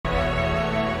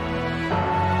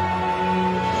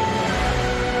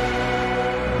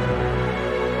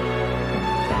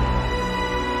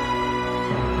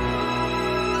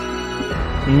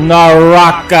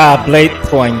Naraka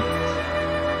Bladepoint.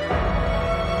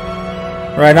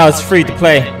 Right now it's free to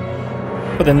play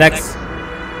for the next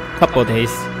couple of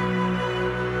days.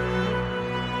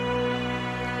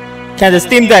 Can the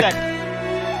Steam Deck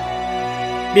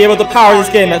be able to power this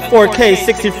game at 4K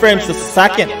 60 frames a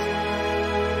second?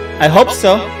 I hope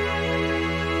so.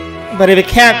 But if it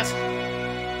can't,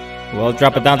 we'll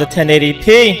drop it down to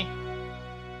 1080p.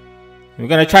 We're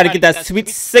gonna try to get that sweet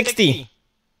 60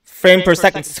 frame per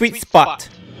second sweet spot.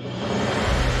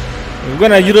 We're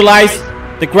gonna utilize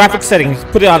the graphic settings,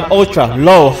 put it on ultra,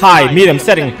 low, high, medium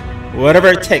setting, whatever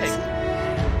it takes.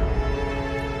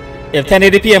 If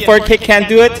 1080p and 4K can't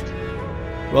do it,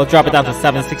 we'll drop it down to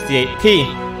 768p.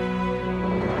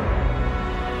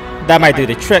 That might do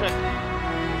the trick.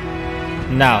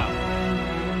 Now,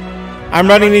 I'm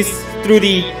running these through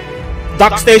the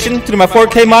dock station through my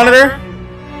 4K monitor.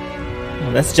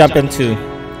 Let's jump into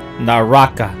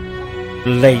Naraka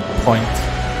Bladepoint.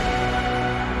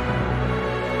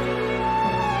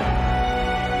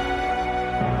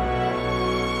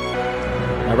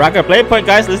 Naraka Bladepoint,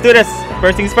 guys. Let's do this.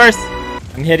 First things first.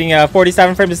 I'm hitting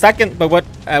 47 frames a second, but what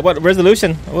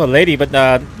resolution? Oh, a lady,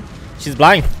 but she's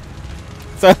blind.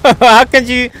 So how can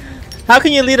you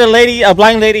lead a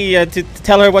blind lady, to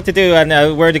tell her what to do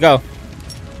and where to go?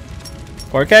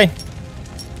 4K.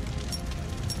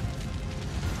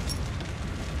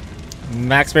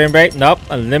 Max frame rate? Nope.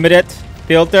 Unlimited.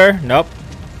 Filter? Nope.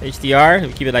 HDR?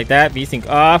 We keep it like that. VSync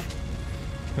off.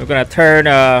 We're gonna turn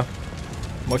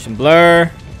motion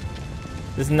blur.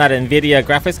 This is not an NVIDIA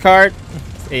graphics card.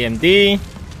 It's AMD.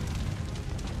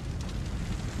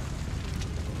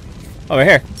 Over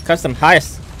here, custom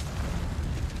highest.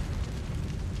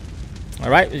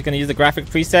 Alright, we're gonna use the graphic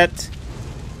preset,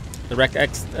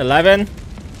 DirectX 11.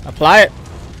 Apply it.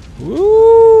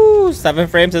 Woo! 7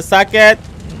 frames a second.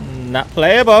 Not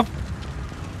playable.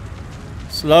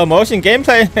 Slow motion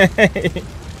gameplay.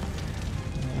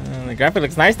 The graphic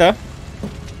looks nice though.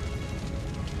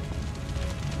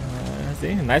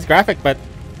 See, nice graphic, but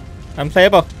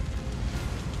unplayable.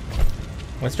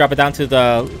 Let's drop it down to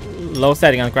the low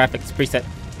setting on graphics preset.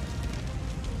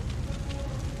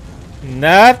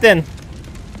 Nothing.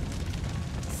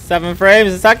 7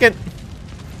 frames a second.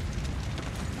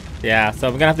 Yeah, so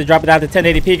we're gonna have to drop it down to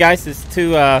 1080p, guys. It's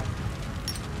too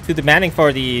demanding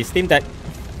for the Steam Deck.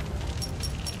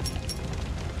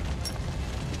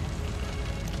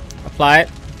 Apply it.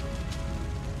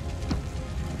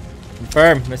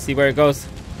 Confirm. Let's see where it goes.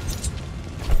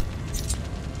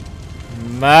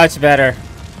 Much better.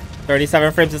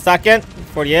 37 frames a second.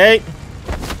 48.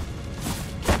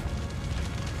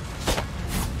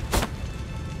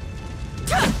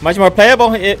 Much more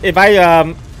playable. If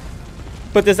I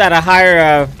put this at a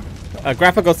higher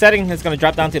graphical setting, it's going to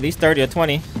drop down to at least 30 or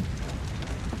 20.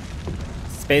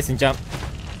 Space and jump.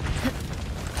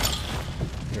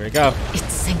 Here we go.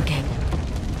 It's sinking.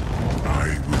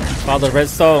 Follow the red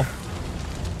soul.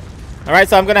 Alright,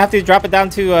 so I'm going to have to drop it down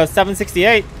to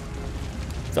 768.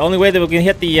 It's the only way that we can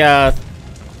hit the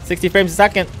 60 frames a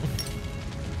second.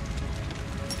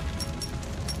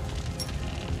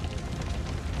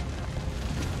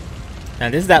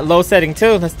 And this is that low setting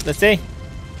too. Let's see.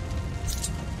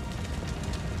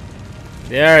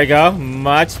 There we go.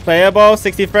 Much playable.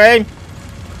 60 frame.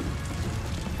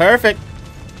 Perfect.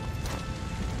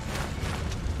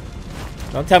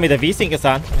 Don't tell me the VSync is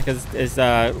on because it's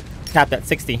capped at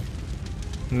 60.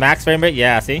 Max frame rate.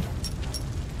 Yeah, see?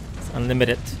 It's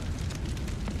unlimited.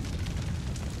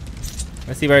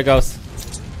 Let's see where it goes.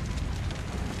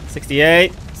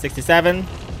 68, 67.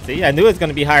 See, I knew it was going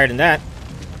to be higher than that.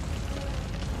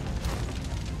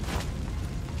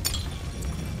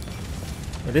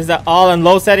 But this is all on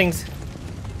low settings.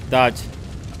 Dodge.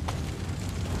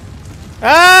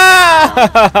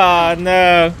 Ah!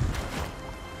 No.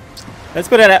 Let's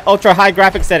put it at ultra high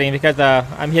graphic setting because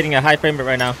I'm hitting a high frame rate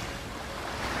right now.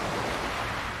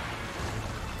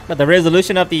 But the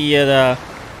resolution of the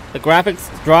graphics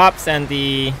drops and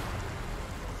the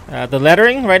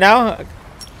lettering right now,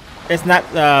 it's not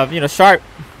sharp.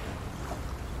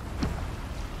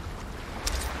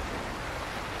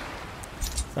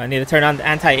 So I need to turn on the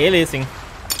anti-aliasing.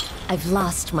 I've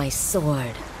lost my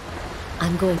sword.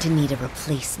 I'm going to need a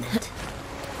replacement.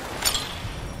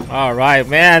 Alright,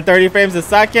 man. 30 frames a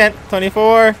second.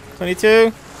 24,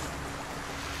 22.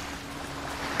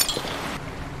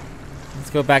 Let's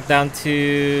go back down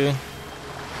to...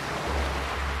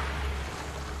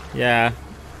 Yeah.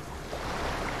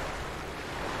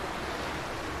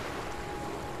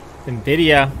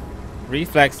 NVIDIA.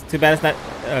 Reflex. Too bad it's not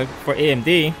for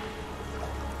AMD.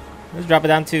 Let's drop it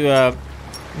down to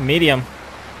medium.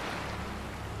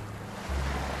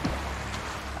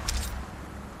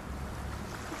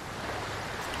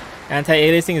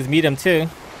 Anti-aliasing is medium too.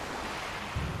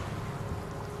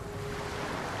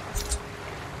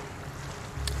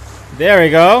 There we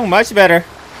go, much better.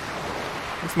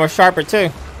 It's more sharper too.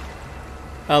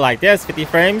 I like this, 50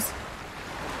 frames.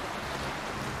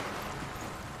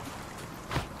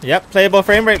 Yep, playable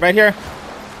frame rate right here.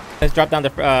 Let's drop down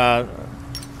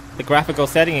the graphical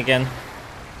setting again.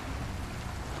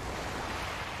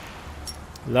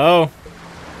 Low.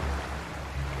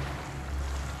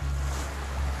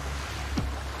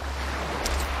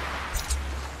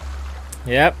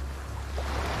 Yep.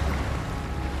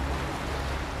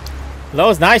 Low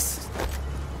is nice.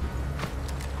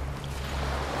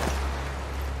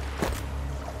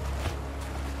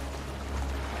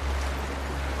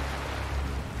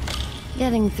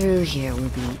 Getting through here will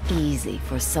be easy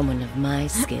for someone of my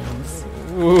skills.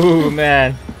 Ooh,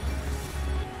 man.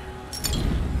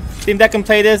 Steam Deck can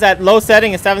play this at low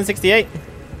setting at 768.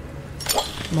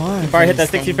 More of Before I hit that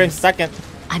these 60 frames a second.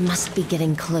 I must be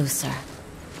getting closer.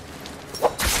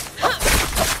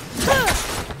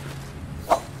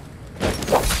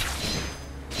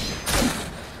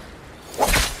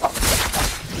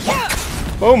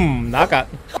 Boom! Knockout.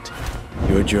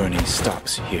 Your journey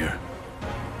stops here.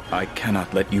 I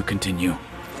cannot let you continue.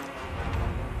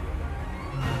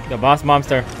 The boss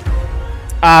monster.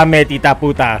 Ame tita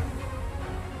puta.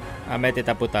 Ame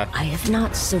tita puta. I have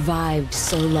not survived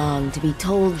so long to be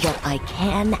told what I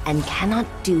can and cannot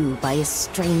do by a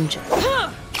stranger.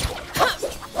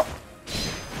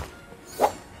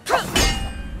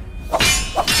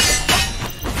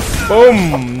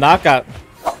 Boom! Knockout.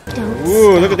 Don't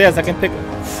Ooh, stop. look at this. I can pick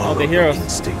all the heroes.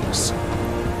 Instincts.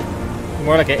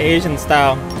 More like an Asian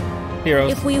style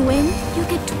heroes. If we win, you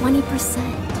get 20%.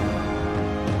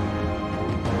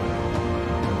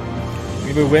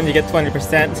 If we win, you get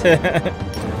 20%.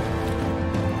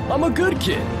 I'm a good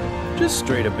kid. Just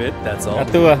straight a bit, that's all.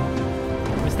 Atua.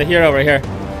 Mr. Hero right here.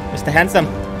 Mr. Handsome.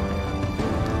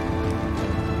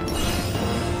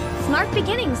 Smart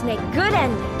beginnings make good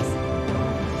endings.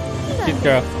 Cute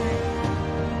girl.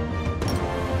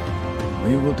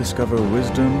 We will discover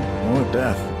wisdom or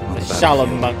death on the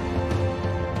Shalom battlefield. monk.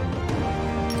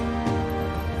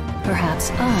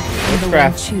 Perhaps I am the one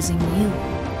Witchcraft. choosing you.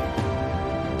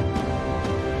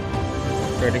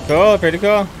 Pretty cool, pretty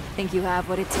cool. Think you have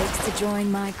what it takes to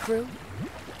join my crew?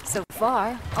 So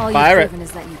far, all Pirate. you've proven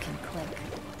is that you can click.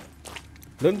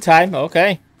 Loot time,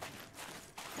 okay.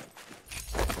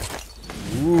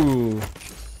 Ooh.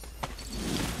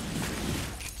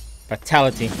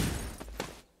 Fatality.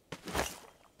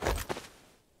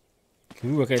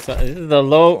 Ooh, okay, so this is the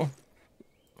low.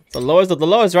 The lowest of the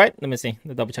lowest, right? Let me see. Let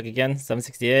me double check again.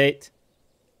 768.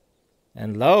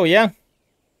 And low, yeah.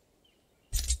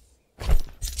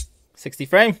 60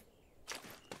 frame.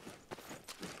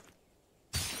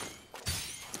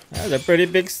 That's a pretty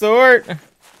big sword.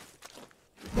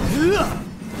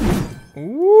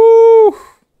 Woo!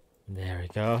 There we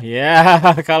go.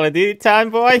 Yeah, Call of Duty time,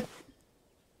 boy.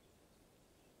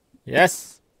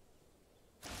 Yes.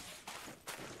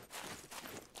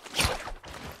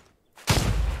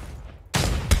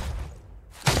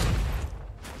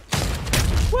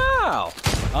 Wow!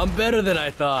 I'm better than I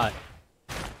thought.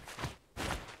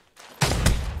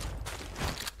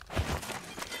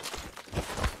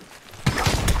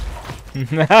 This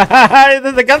is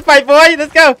a gunfight, boy.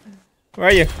 Let's go. Where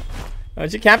are you? Oh,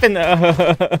 you camping?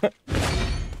 The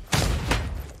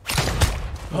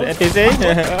NPC?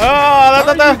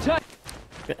 Oh, no.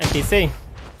 The NPC.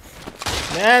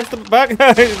 Man, it's the bug.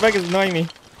 The bug is annoying me.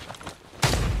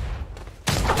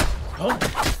 Huh?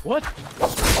 What?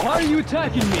 Why are you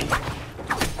attacking me?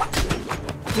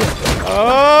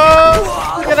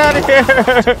 Oh, get out of here.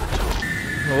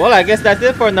 Well, I guess that's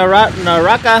it for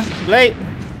Naraka Blade.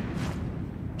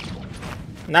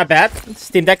 Not bad.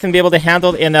 Steam Deck can be able to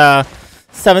handle in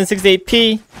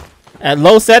 768p at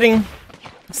low setting,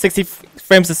 60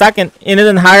 frames a second. In it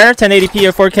and higher, 1080p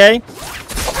or 4K.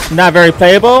 Not very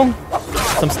playable.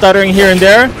 Some stuttering here and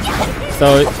there.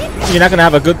 So you're not gonna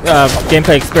have a good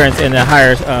gameplay experience in a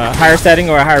higher setting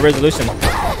or a higher resolution.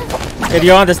 If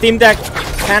you're on the Steam Deck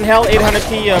handheld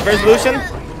 800p resolution,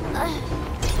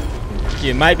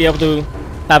 you might be able to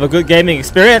have a good gaming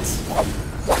experience.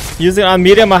 Using it on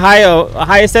medium or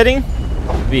higher setting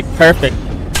would be perfect.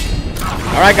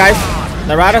 Alright guys,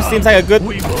 Naraka seems like a good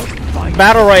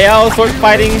battle royale, sword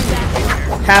fighting,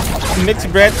 half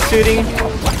mixed bread shooting.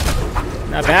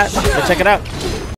 Not bad, let's check it out.